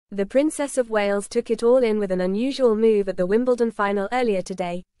The Princess of Wales took it all in with an unusual move at the Wimbledon final earlier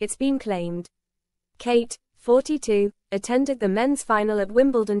today, it's been claimed. Kate, 42, attended the men's final at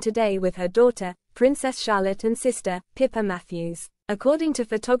Wimbledon today with her daughter, Princess Charlotte, and sister, Pippa Matthews. According to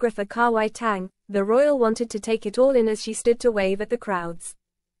photographer Kawai Tang, the royal wanted to take it all in as she stood to wave at the crowds.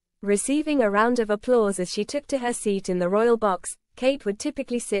 Receiving a round of applause as she took to her seat in the royal box, Kate would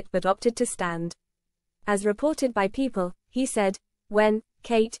typically sit but opted to stand. As reported by People, he said, "When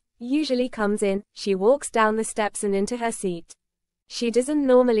Kate usually comes in, she walks down the steps and into her seat. She doesn't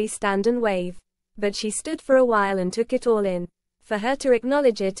normally stand and wave. But she stood for a while and took it all in. For her to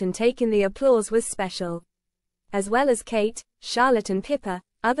acknowledge it and take in the applause was special." As well as Kate, Charlotte and Pippa,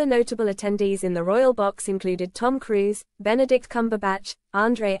 other notable attendees in the royal box included Tom Cruise, Benedict Cumberbatch,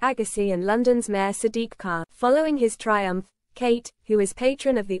 Andre Agassi and London's Mayor Sadiq Khan. Following his triumph, Kate, who is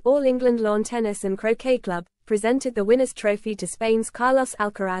patron of the All England Lawn Tennis and Croquet Club, presented the winner's trophy to Spain's Carlos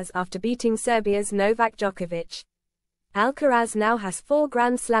Alcaraz after beating Serbia's Novak Djokovic. Alcaraz now has 4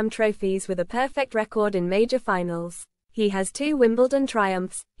 Grand Slam trophies with a perfect record in major finals. He has 2 Wimbledon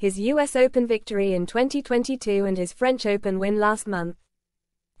triumphs, his US Open victory in 2022 and his French Open win last month.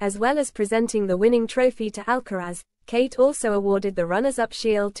 As well as presenting the winning trophy to Alcaraz, Kate also awarded the runners-up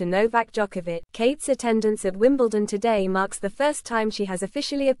shield to Novak Djokovic. Kate's attendance at Wimbledon today marks the first time she has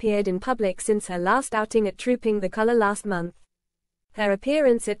officially appeared in public since her last outing at Trooping the Colour last month. Her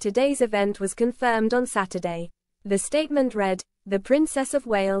appearance at today's event was confirmed on Saturday. The statement read, "The Princess of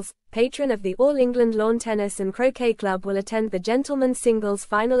Wales, patron of the All England Lawn Tennis and Croquet Club, will attend the gentlemen's singles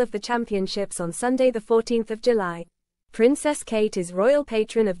final of the championships on Sunday the 14th of July. Princess Kate is royal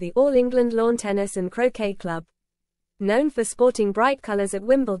patron of the All England Lawn Tennis and Croquet Club." Known for sporting bright colours at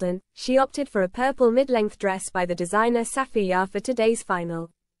Wimbledon, she opted for a purple mid-length dress by the designer Safiya for today's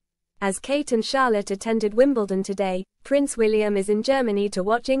final. As Kate and Charlotte attended Wimbledon today, Prince William is in Germany to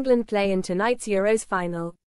watch England play in tonight's Euros final.